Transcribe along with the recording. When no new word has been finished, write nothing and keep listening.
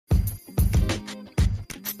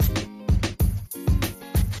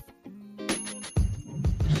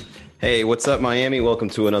Hey, what's up, Miami? Welcome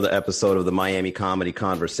to another episode of the Miami Comedy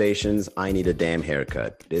Conversations. I need a damn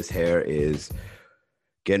haircut. This hair is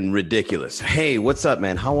getting ridiculous. Hey, what's up,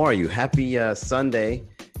 man? How are you? Happy Sunday.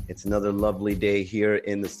 It's another lovely day here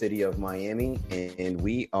in the city of Miami, and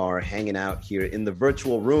we are hanging out here in the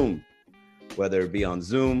virtual room, whether it be on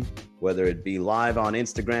Zoom, whether it be live on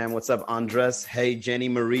Instagram. What's up, Andres? Hey, Jenny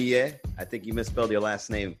Maria. I think you misspelled your last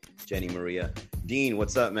name, Jenny Maria. Dean,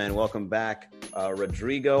 what's up, man? Welcome back.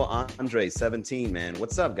 Rodrigo Andre, 17, man.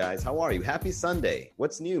 What's up, guys? How are you? Happy Sunday.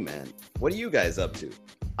 What's new, man? What are you guys up to?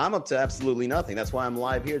 I'm up to absolutely nothing. That's why I'm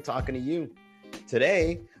live here talking to you.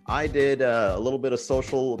 Today, I did a little bit of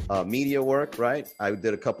social media work, right? I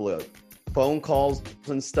did a couple of phone calls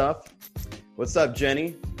and stuff. What's up,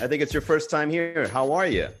 Jenny? I think it's your first time here. How are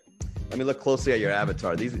you? Let me look closely at your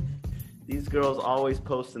avatar. These girls always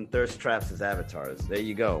posting thirst traps as avatars. There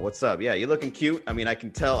you go. What's up? Yeah, you're looking cute. I mean, I can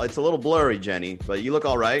tell. It's a little blurry, Jenny, but you look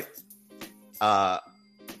all right. I'll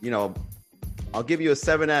give you a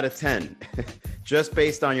 7 out of 10 just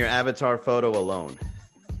based on your avatar photo alone.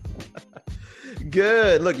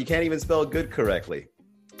 Good. Look, you can't even spell good correctly.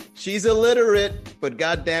 She's illiterate, but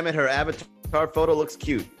God damn it, her avatar photo looks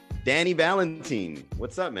cute. Danny Valentine.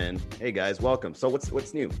 What's up, man? Hey, guys, welcome. So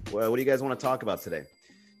what's new? What do you guys want to talk about today?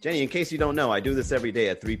 Jenny, in case you don't know, I do this every day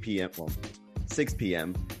at 3 p.m., well, 6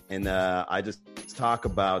 p.m., and I just talk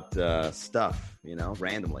about stuff,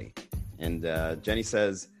 randomly. And Jenny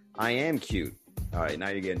says, I am cute. All right, now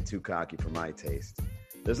you're getting too cocky for my taste.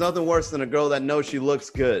 There's nothing worse than a girl that knows she looks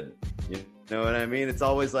good. You know what I mean? It's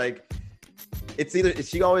always like,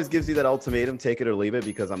 she always gives you that ultimatum, take it or leave it,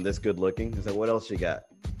 because I'm this good looking. It's like, what else you got?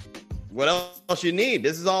 What else you need?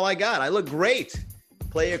 This is all I got. I look great.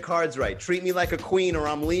 Play your cards right. Treat me like a queen or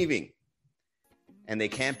I'm leaving. And they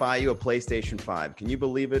can't buy you a PlayStation 5. Can you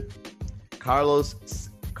believe it? Carlos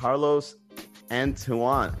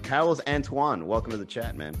Antoine. Welcome to the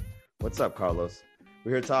chat, man. What's up, Carlos?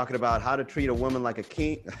 We're here talking about how to treat a woman like a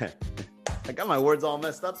king. I got my words all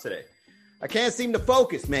messed up today. I can't seem to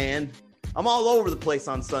focus, man. I'm all over the place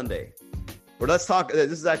on Sunday. But let's talk.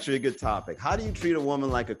 This is actually a good topic. How do you treat a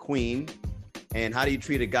woman like a queen? And how do you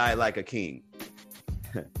treat a guy like a king?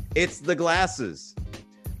 It's the glasses.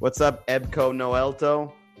 What's up, Ebco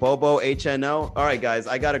Noelto? Bobo HNO? All right, guys,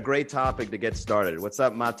 I got a great topic to get started. What's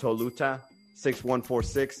up, Matoluta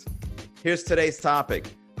 6146? Here's today's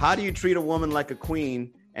topic. How do you treat a woman like a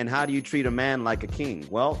queen, and how do you treat a man like a king?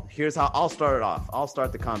 Well, here's how I'll start it off. I'll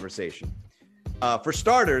start the conversation. For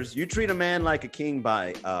starters, you treat a man like a king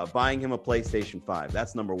by buying him a PlayStation 5.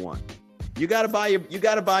 That's number one. You gotta buy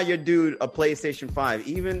your dude a PlayStation 5,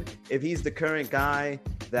 even if he's the current guy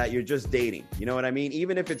that you're just dating. You know what I mean?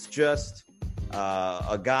 Even if it's just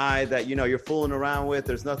a guy that you're fooling around with,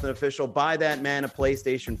 there's nothing official. Buy that man a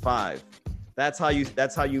PlayStation 5. That's how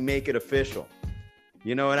you make it official.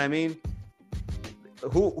 You know what I mean?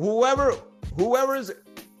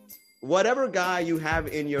 Whatever guy you have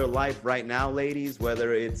in your life right now, ladies,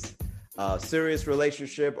 whether it's a serious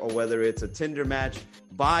relationship or whether it's a Tinder match,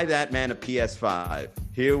 buy that man a PS5.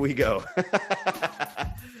 Here we go.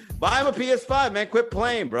 Buy him a PS5, man. Quit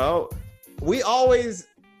playing, bro. We always,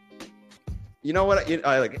 you know what?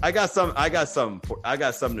 I got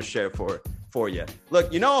something to share for you.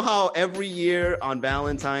 Look, you know how every year on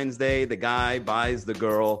Valentine's Day, the guy buys the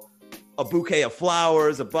girl a bouquet of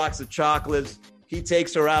flowers, a box of chocolates. He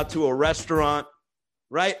takes her out to a restaurant,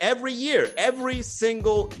 right? Every year, every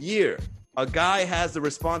single year, a guy has the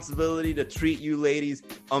responsibility to treat you ladies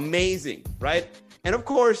amazing, right? And of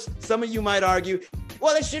course, some of you might argue,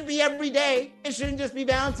 well, it should be every day. It shouldn't just be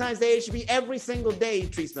Valentine's Day. It should be every single day he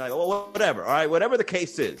treats me like, well, whatever, all right? Whatever the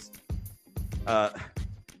case is.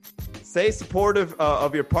 Stay supportive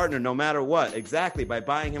of your partner no matter what, exactly, by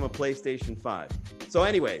buying him a PlayStation 5. So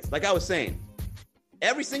anyways, like I was saying,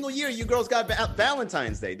 every single year you girls got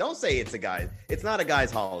Valentine's Day. Don't say it's not a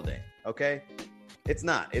guy's holiday, okay? It's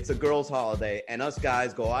not. It's a girl's holiday, and us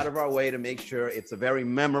guys go out of our way to make sure it's a very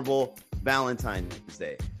memorable Valentine's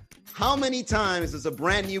Day. How many times does a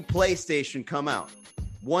brand new PlayStation come out?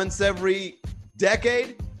 Once every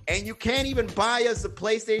decade? And you can't even buy us a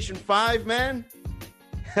PlayStation 5, man?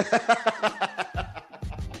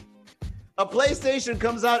 A PlayStation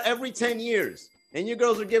comes out every 10 years, and you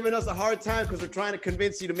girls are giving us a hard time because we're trying to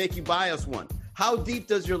convince you to make you buy us one. How deep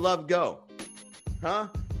does your love go? Huh?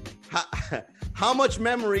 How much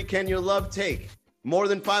memory can your love take? More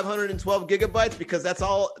than 512 gigabytes? Because that's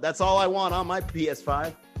all I want on my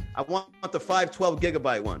PS5. I want the 512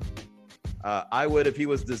 gigabyte one. I would if he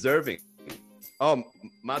was deserving. Oh,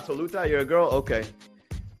 Matoluta, you're a girl? Okay.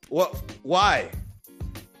 What? Why?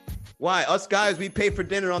 Why? Us guys, we pay for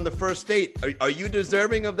dinner on the first date. Are you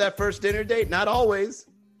deserving of that first dinner date? Not always,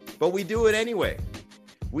 but we do it anyway.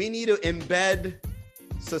 We need to embed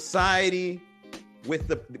society with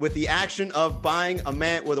the action of buying a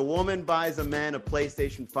man, where the woman buys a man a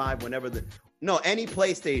PlayStation 5 any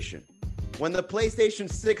PlayStation. When the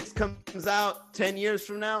PlayStation 6 comes out 10 years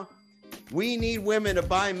from now, we need women to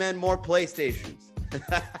buy men more PlayStations.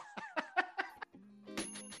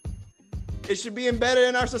 It should be embedded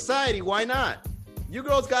in our society. Why not? You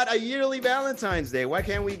girls got a yearly Valentine's Day. Why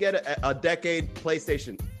can't we get a decade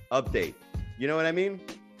PlayStation update? You know what I mean?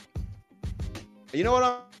 You know what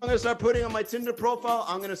I'm going to start putting on my Tinder profile?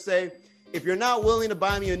 I'm going to say, if you're not willing to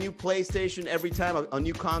buy me a new PlayStation every time a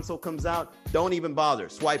new console comes out, don't even bother.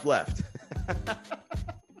 Swipe left.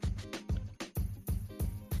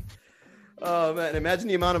 Oh, man. Imagine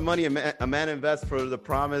the amount of money a man invests for the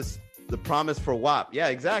promise for WAP. Yeah,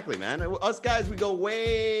 exactly, man. Us guys, we go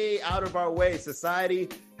way out of our way. Society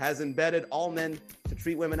has embedded all men to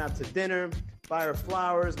treat women out to dinner, buy her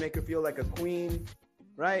flowers, make her feel like a queen,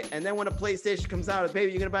 right? And then when a PlayStation comes out,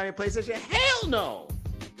 baby, you're going to buy me a PlayStation? Hell no!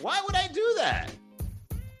 Why would I do that?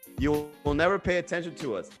 You will never pay attention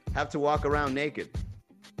to us. Have to walk around naked.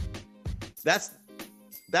 That's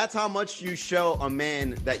how much you show a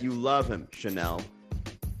man that you love him, Chanel.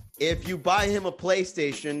 If you buy him a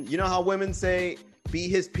PlayStation, you know how women say, be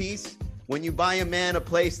his piece? When you buy a man a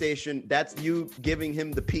PlayStation, that's you giving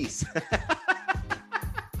him the peace.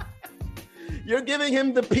 You're giving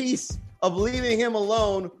him the peace of leaving him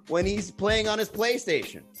alone when he's playing on his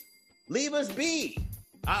PlayStation. Leave us be.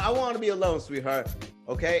 I want to be alone, sweetheart.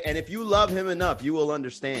 Okay? And if you love him enough, you will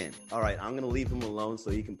understand. All right, I'm going to leave him alone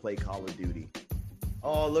so he can play Call of Duty.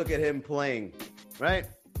 Oh, look at him playing, right?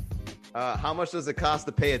 How much does it cost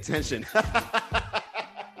to pay attention?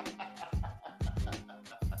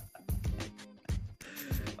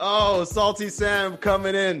 Oh, Salty Sam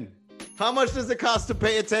coming in. How much does it cost to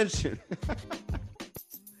pay attention?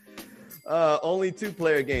 Only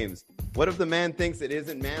 2-player games. What if the man thinks it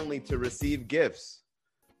isn't manly to receive gifts?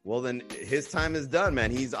 Well, then his time is done,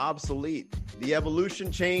 man. He's obsolete. The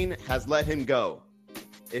evolution chain has let him go.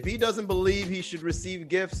 If he doesn't believe he should receive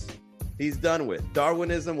gifts, he's done with.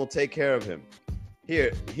 Darwinism will take care of him.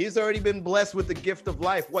 Here, he's already been blessed with the gift of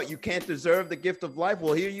life. What, you can't deserve the gift of life?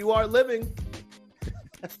 Well, here you are living.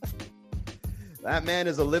 That man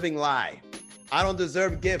is a living lie. I don't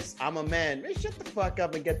deserve gifts. I'm a man. Man, shut the fuck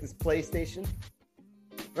up and get this PlayStation.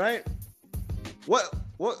 Right?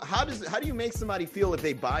 How do you make somebody feel if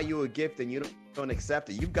they buy you a gift and you don't accept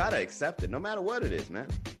it? You've got to accept it, no matter what it is, man.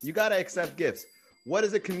 You got to accept gifts. What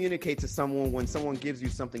does it communicate to someone when someone gives you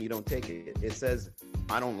something you don't take it? It says,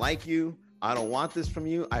 I don't like you. I don't want this from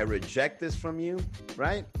you. I reject this from you,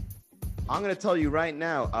 right? I'm going to tell you right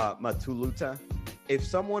now, Matuluta, if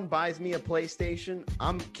someone buys me a PlayStation,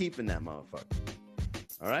 I'm keeping that motherfucker.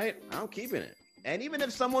 All right? I'm keeping it. And even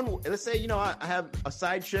if someone, let's say, I have a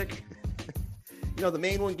side chick, the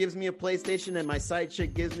main one gives me a PlayStation and my side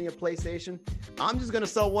chick gives me a PlayStation, I'm just going to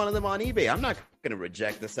sell one of them on eBay. I'm not going to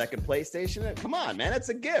reject the second PlayStation. Come on, man. It's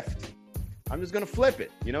a gift. I'm just going to flip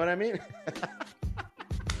it. You know what I mean?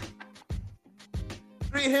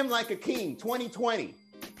 Treat him like a king. 2020.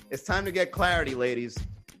 It's time to get clarity, ladies.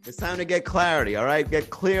 It's time to get clarity, all right? Get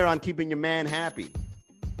clear on keeping your man happy.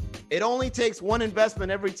 It only takes one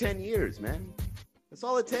investment every 10 years, man. That's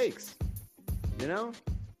all it takes.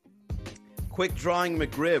 Quick Drawing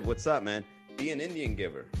McGrib. What's up, man? Be an Indian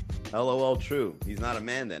giver. LOL, true. He's not a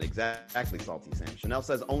man then. Exactly, Salty Sam. Chanel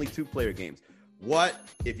says only 2-player games. What?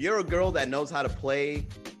 If you're a girl that knows how to play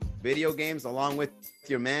video games along with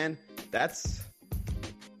your man, that's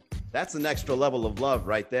an extra level of love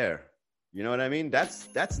right there. You know what I mean?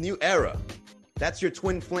 That's new era. That's your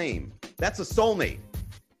twin flame. That's a soulmate.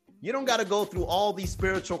 You don't got to go through all these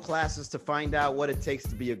spiritual classes to find out what it takes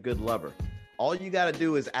to be a good lover. All you got to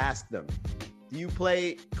do is ask them. Do you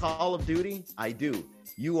play Call of Duty? I do.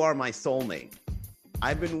 You are my soulmate.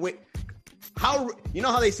 I've been you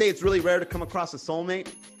know how they say it's really rare to come across a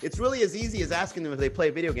soulmate? It's really as easy as asking them if they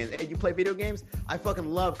play video games. Hey, you play video games? I fucking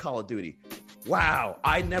love Call of Duty. Wow,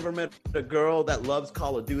 I never met a girl that loves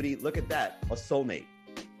Call of Duty. Look at that, a soulmate.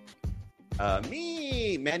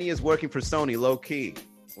 Manny is working for Sony, low key.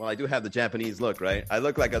 Well, I do have the Japanese look, right? I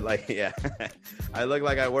look like I look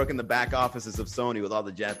like I work in the back offices of Sony with all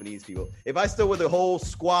the Japanese people. If I stood with a whole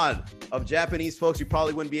squad of Japanese folks, you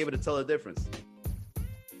probably wouldn't be able to tell the difference.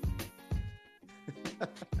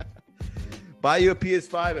 Buy you a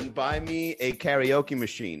PS5 and buy me a karaoke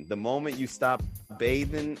machine. The moment you stop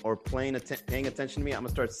bathing or paying attention to me, I'm going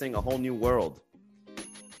to start singing A Whole New World.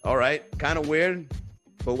 All right. Kind of weird,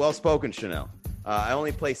 but well spoken, Chanel. I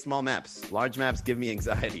only play small maps. Large maps give me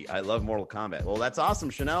anxiety. I love Mortal Kombat. Well, that's awesome,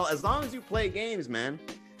 Chanel. As long as you play games, man,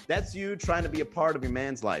 that's you trying to be a part of your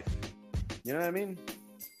man's life. You know what I mean?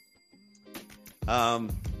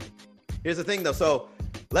 Here's the thing, though. So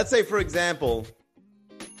let's say, for example,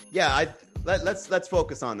 let's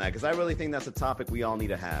focus on that, because I really think that's a topic we all need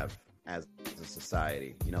to have as a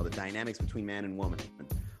society. You know, the dynamics between man and woman.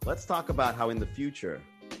 Let's talk about how in the future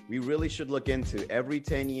we really should look into every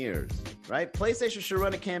 10 years, right? PlayStation should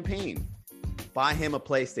run a campaign. Buy him a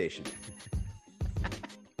PlayStation.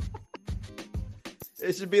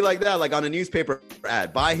 It should be like that, like on a newspaper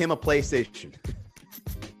ad. Buy him a PlayStation.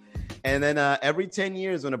 And then every 10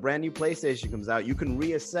 years when a brand new PlayStation comes out, you can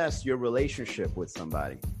reassess your relationship with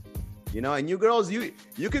somebody. You know, and you girls,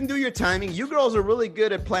 you can do your timing. You girls are really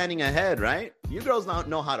good at planning ahead, right? You girls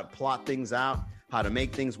know how to plot things out, how to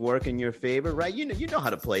make things work in your favor, right? You know how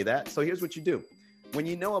to play that. So here's what you do. When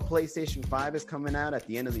you know a PlayStation 5 is coming out at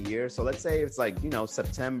the end of the year, so let's say it's like,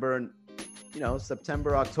 September,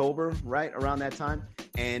 October, right? Around that time.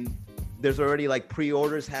 And there's already like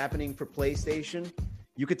pre-orders happening for PlayStation.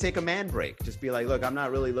 You could take a man break. Just be like, look, I'm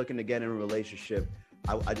not really looking to get in a relationship.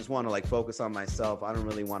 I just want to like focus on myself. I don't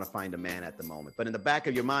really want to find a man at the moment. But in the back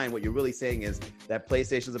of your mind, what you're really saying is that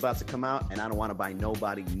PlayStation's about to come out and I don't want to buy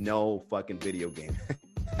nobody no fucking video game.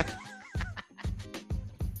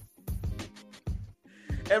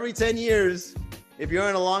 Every 10 years, if you're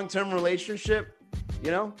in a long-term relationship,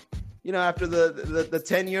 after the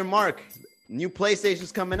 10-year mark, new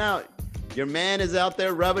PlayStation's coming out. Your man is out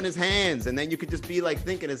there rubbing his hands, and then you could just be like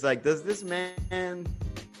thinking, it's like, does this man...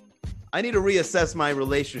 I need to reassess my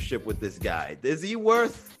relationship with this guy. Is he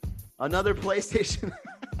worth another PlayStation?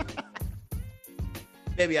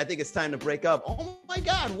 Maybe I think it's time to break up. Oh my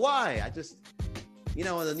God, why? I just,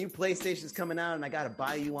 the new PlayStation's coming out and I got to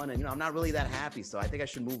buy you one. And, I'm not really that happy. So I think I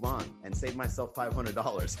should move on and save myself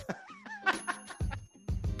 $500.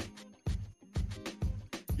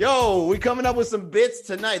 Yo, we coming up with some bits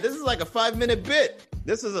tonight. This is like a 5-minute bit.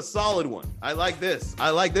 This is a solid one. I like this. I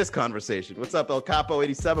like this conversation. What's up, El Capo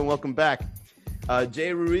 87? Welcome back. Jay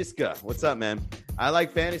Ruriska, what's up, man? I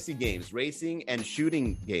like fantasy games, racing and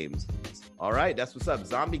shooting games. All right, that's what's up.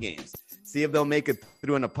 Zombie games. See if they'll make it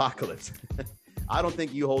through an apocalypse. I don't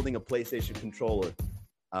think you holding a PlayStation controller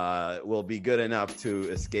will be good enough to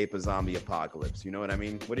escape a zombie apocalypse. You know what I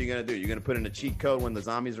mean? What are you going to do? You're going to put in a cheat code when the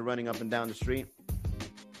zombies are running up and down the street?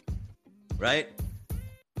 Right?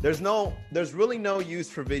 There's really no use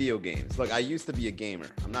for video games. Look, I used to be a gamer.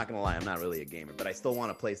 I'm not going to lie. I'm not really a gamer, but I still want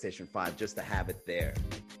a PlayStation 5 just to have it there.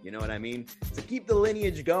 You know what I mean? To keep the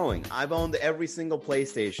lineage going. I've owned every single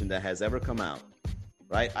PlayStation that has ever come out,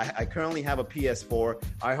 right? I currently have a PS4.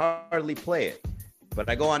 I hardly play it, but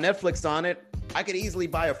I go on Netflix on it. I could easily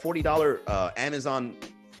buy a $40 Amazon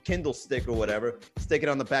Kindle stick or whatever, stick it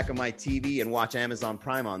on the back of my TV and watch Amazon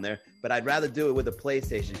Prime on there. But I'd rather do it with a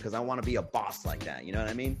PlayStation because I want to be a boss like that. You know what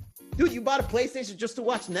I mean? Dude, you bought a PlayStation just to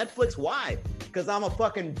watch Netflix? Why? Because I'm a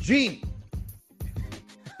fucking G.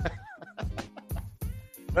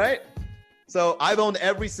 Right? So I've owned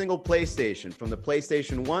every single PlayStation from the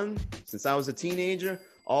PlayStation 1 since I was a teenager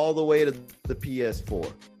all the way to the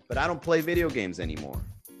PS4. But I don't play video games anymore.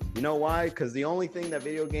 You know why? Because the only thing that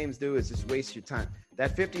video games do is just waste your time.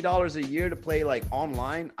 That $50 a year to play like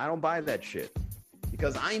online, I don't buy that shit.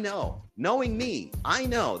 Because knowing me, I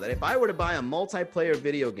know that if I were to buy a multiplayer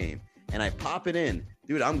video game and I pop it in,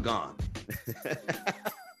 dude, I'm gone.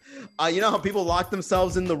 You know how people lock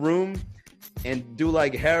themselves in the room and do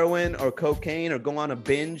like heroin or cocaine or go on a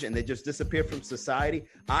binge and they just disappear from society?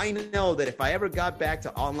 I know that if I ever got back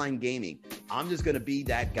to online gaming, I'm just going to be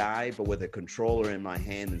that guy, but with a controller in my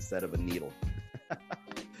hand instead of a needle.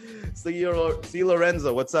 See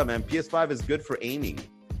Lorenzo, what's up, man? PS5 is good for aiming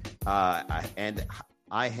and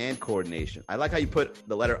eye-hand coordination. I like how you put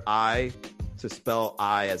the letter I to spell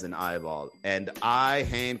eye as an eyeball, and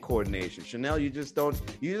eye-hand coordination. Chanel, you just don't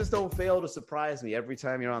fail to surprise me every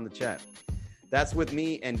time you're on the chat. That's with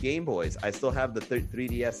me and Game Boys. I still have the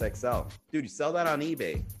 3DS XL. Dude, you sell that on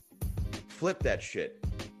eBay. Flip that shit.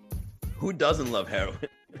 Who doesn't love heroin?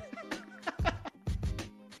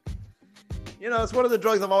 It's one of the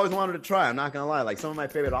drugs I've always wanted to try. I'm not going to lie. Like, some of my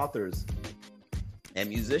favorite authors and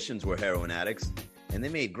musicians were heroin addicts, and they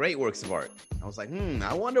made great works of art. I was like,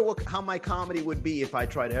 I wonder how my comedy would be if I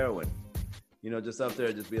tried heroin. Just up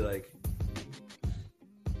there, just be like...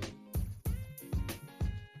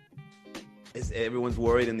 Everyone's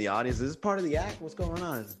worried in the audience. Is this part of the act? What's going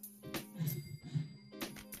on?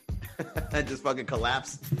 And just fucking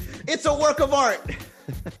collapse. It's a work of art.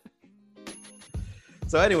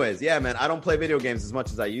 So anyways, yeah, man, I don't play video games as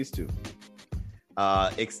much as I used to.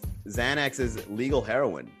 Xanax is legal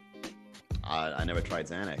heroin. I never tried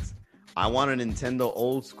Xanax. I want a Nintendo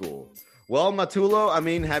old school. Well, Matulo, I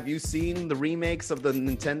mean, have you seen the remakes of the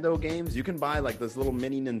Nintendo games? You can buy like those little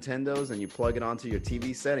mini Nintendos and you plug it onto your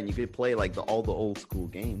TV set and you can play like all the old school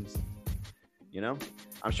games. You know?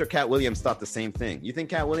 I'm sure Cat Williams thought the same thing. You think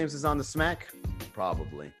Cat Williams is on the smack?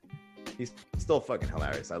 Probably. He's still fucking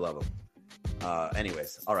hilarious. I love him.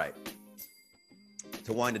 Anyways, all right.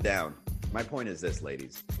 To wind it down, my point is this,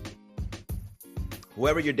 ladies.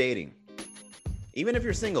 Whoever you're dating, even if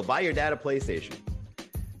you're single, buy your dad a PlayStation.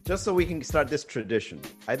 Just so we can start this tradition.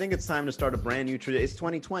 I think it's time to start a brand new tradition. It's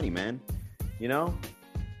 2020, man. You know?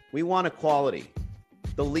 We want equality.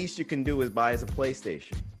 The least you can do is buy us a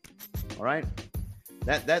PlayStation. All right?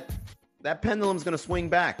 That pendulum's going to swing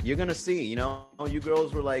back. You're going to see, you know? You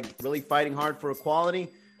girls were like really fighting hard for equality.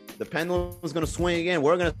 The pendulum is going to swing again.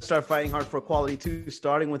 We're going to start fighting hard for equality too,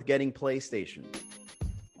 starting with getting PlayStation.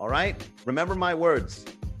 All right? Remember my words.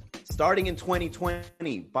 Starting in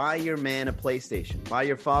 2020, buy your man a PlayStation. Buy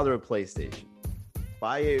your father a PlayStation.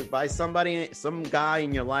 Buy somebody, some guy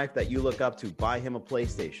in your life that you look up to. Buy him a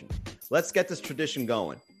PlayStation. Let's get this tradition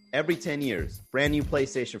going. Every 10 years, brand new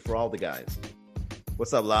PlayStation for all the guys.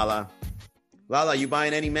 What's up, Lala? Lala, you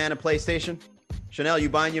buying any man a PlayStation? Chanel, you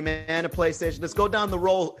buying your man a PlayStation? Let's go down the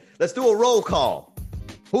roll. Let's do a roll call.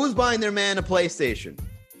 Who's buying their man a PlayStation?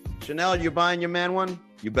 Chanel, you buying your man one?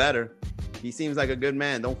 You better. He seems like a good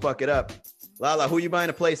man. Don't fuck it up. Lala, who you buying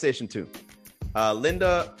a PlayStation to?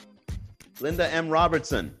 Linda M.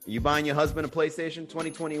 Robertson, you buying your husband a PlayStation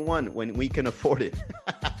 2021 when we can afford it?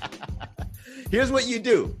 Here's what you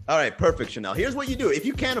do. All right, perfect, Chanel. Here's what you do. If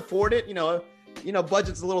you can't afford it, you know,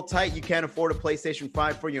 budget's a little tight. You can't afford a PlayStation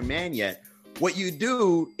 5 for your man yet. What you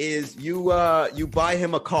do is you buy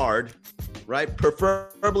him a card, right?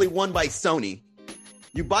 Preferably one by Sony.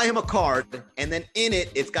 You buy him a card, and then in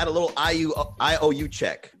it, it's got a little IOU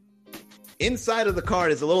check. Inside of the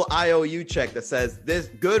card is a little IOU check that says, this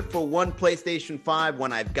good for one PlayStation 5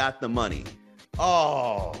 when I've got the money.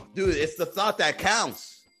 Oh, dude, it's the thought that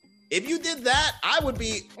counts. If you did that, I would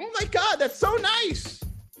be, oh my God, that's so nice.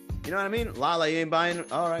 You know what I mean? Lala, you ain't buying?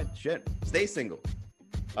 All right, shit. Stay single.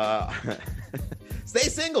 Stay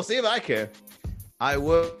single, see if I care. I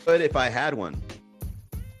would if I had one.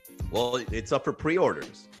 Well, it's up for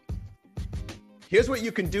pre-orders. Here's what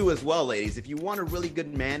you can do as well, ladies. If you want a really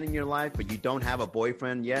good man in your life, but you don't have a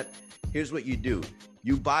boyfriend yet, here's what you do.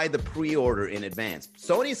 You buy the pre-order in advance.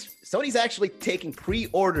 Sony's actually taking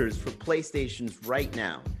pre-orders for PlayStations right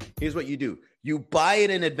now. Here's what you do. You buy it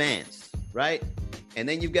in advance, right? And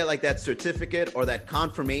then you get like that certificate or that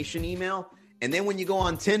confirmation email. And then when you go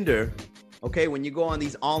on Tinder, okay, when you go on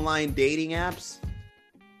these online dating apps,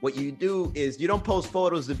 what you do is you don't post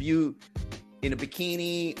photos of you in a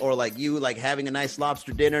bikini or like you like having a nice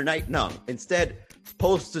lobster dinner night. No, instead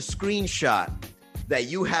post a screenshot that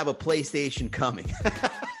you have a PlayStation coming.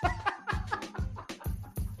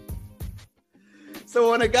 So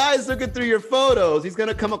when a guy's looking through your photos, he's going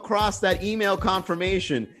to come across that email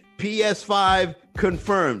confirmation. PS5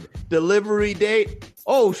 confirmed. Delivery date.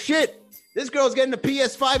 Oh shit. This girl's getting a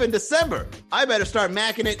PS5 in December. I better start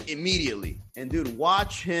macking it immediately. And dude,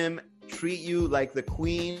 watch him treat you like the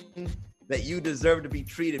queen that you deserve to be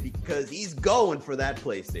treated because he's going for that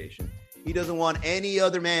PlayStation. He doesn't want any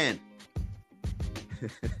other man.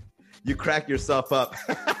 You cracked yourself up.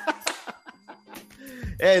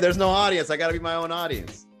 Hey, there's no audience. I got to be my own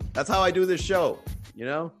audience. That's how I do this show, you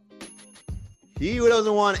know? He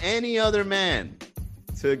doesn't want any other man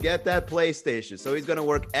to get that PlayStation. So he's going to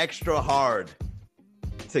work extra hard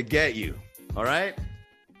to get you. All right?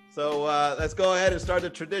 So let's go ahead and start the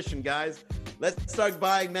tradition, guys. Let's start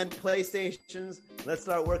buying men PlayStations. Let's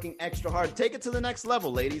start working extra hard. Take it to the next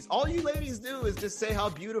level, ladies. All you ladies do is just say how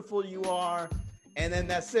beautiful you are, and then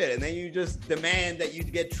that's it. And then you just demand that you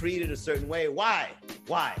get treated a certain way. Why?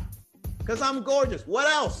 Why? Because I'm gorgeous. What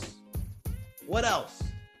else? What else?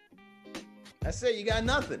 That's it. You got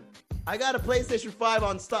nothing. I got a PlayStation 5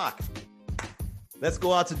 on stock. Let's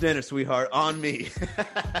go out to dinner, sweetheart. On me.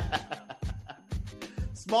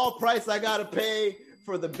 Small price I got to pay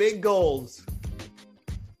for the big goals.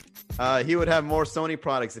 He would have more Sony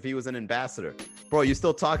products if he was an ambassador. Bro, you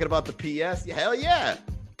still talking about the PS? Yeah, hell yeah.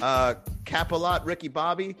 Cap-a-lot, Ricky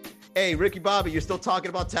Bobby. Hey, Ricky Bobby, you're still talking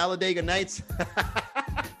about Talladega Nights?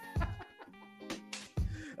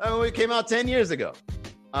 It came out 10 years ago.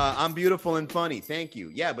 I'm beautiful and funny. Thank you.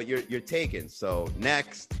 Yeah, but you're taken. So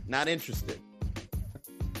next, not interested.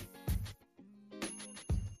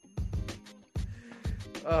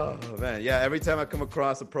 Oh man, yeah. Every time I come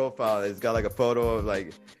across a profile, it's got like a photo of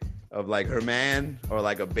like of like her man or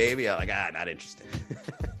like a baby. I'm like, not interested.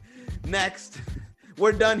 Next,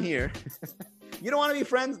 we're done here. You don't want to be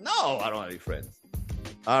friends? No, I don't want to be friends.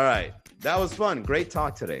 All right. That was fun. Great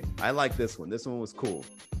talk today. I like this one. This one was cool.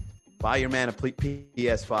 Buy your man a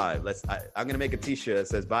PS5. I'm gonna make a T-shirt that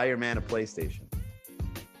says "Buy your man a PlayStation."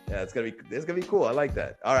 Yeah, it's gonna be cool. I like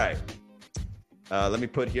that. All right. Let me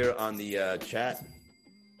put here on the chat.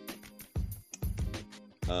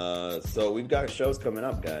 So we've got shows coming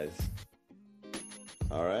up, guys.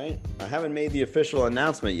 All right. I haven't made the official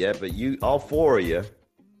announcement yet, but all four of you,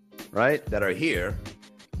 right, that are here,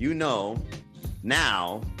 you know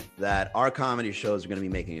now that our comedy shows are going to be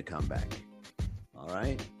making a comeback. All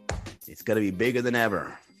right. It's going to be bigger than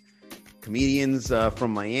ever. Comedians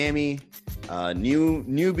from Miami,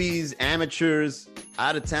 newbies, amateurs,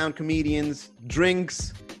 out-of-town comedians,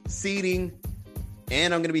 drinks, seating,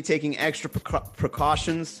 and I'm going to be taking extra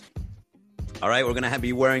precautions. All right. We're going to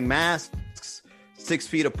be wearing masks 6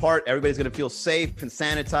 feet apart. Everybody's going to feel safe and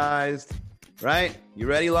sanitized. Right? You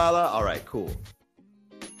ready, Lala? All right, cool.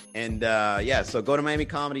 And so go to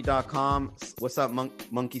MiamiComedy.com. What's up,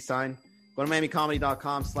 monkey sign? Go to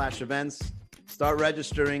MiamiComedy.com/events. Start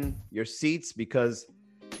registering your seats because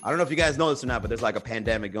I don't know if you guys know this or not, but there's like a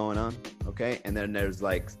pandemic going on. Okay. And then there's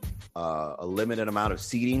like a limited amount of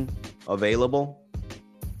seating available.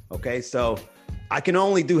 Okay. So I can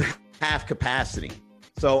only do half capacity.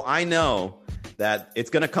 So I know that it's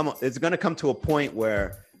going to come to a point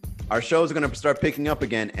where our shows are going to start picking up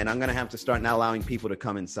again, and I'm going to have to start now allowing people to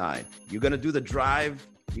come inside. You're going to do the drive.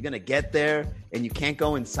 You're going to get there, and you can't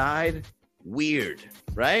go inside. Weird,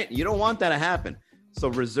 right? You don't want that to happen. So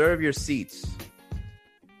reserve your seats,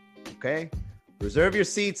 okay? Reserve your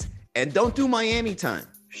seats, and don't do Miami time.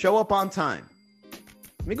 Show up on time.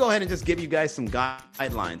 Let me go ahead and just give you guys some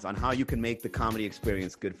guidelines on how you can make the comedy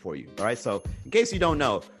experience good for you, all right? So in case you don't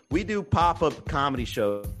know, we do pop-up comedy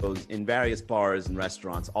shows in various bars and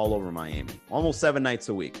restaurants all over Miami, almost 7 nights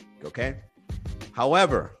a week, okay?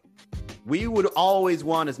 However, we would always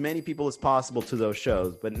want as many people as possible to those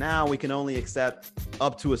shows, but now we can only accept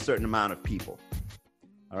up to a certain amount of people,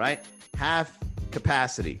 all right? Half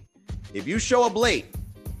capacity. If you show up late,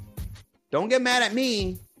 don't get mad at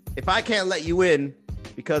me if I can't let you in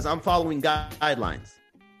because I'm following guidelines.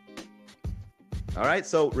 All right,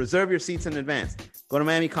 so reserve your seats in advance. Go to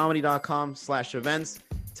MiamiComedy.com/events.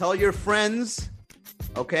 Tell your friends,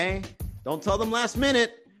 okay? Don't tell them last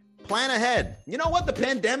minute. Plan ahead. You know what? The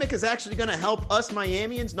pandemic is actually going to help us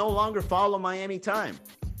Miamians no longer follow Miami time.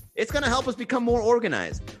 It's going to help us become more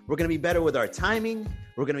organized. We're going to be better with our timing.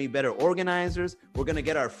 We're going to be better organizers. We're going to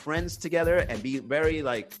get our friends together and be very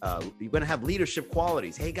we're going to have leadership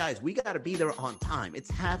qualities. Hey, guys, we got to be there on time. It's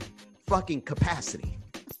half fucking capacity.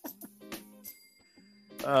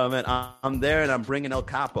 Oh, man, I'm there and I'm bringing El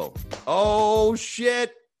Capo. Oh,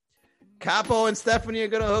 shit. Capo and Stephanie are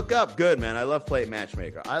going to hook up. Good, man. I love Play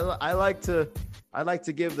Matchmaker. I like to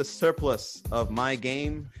give the surplus of my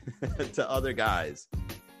game to other guys.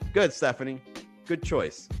 Good, Stephanie. Good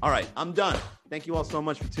choice. All right, I'm done. Thank you all so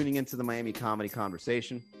much for tuning into the Miami Comedy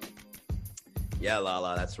Conversation. Yeah,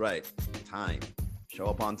 Lala, that's right. Time. Show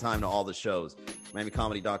up on time to all the shows.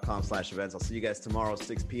 MiamiComedy.com/events. I'll see you guys tomorrow,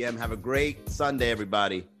 6 p.m. Have a great Sunday,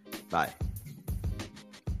 everybody. Bye.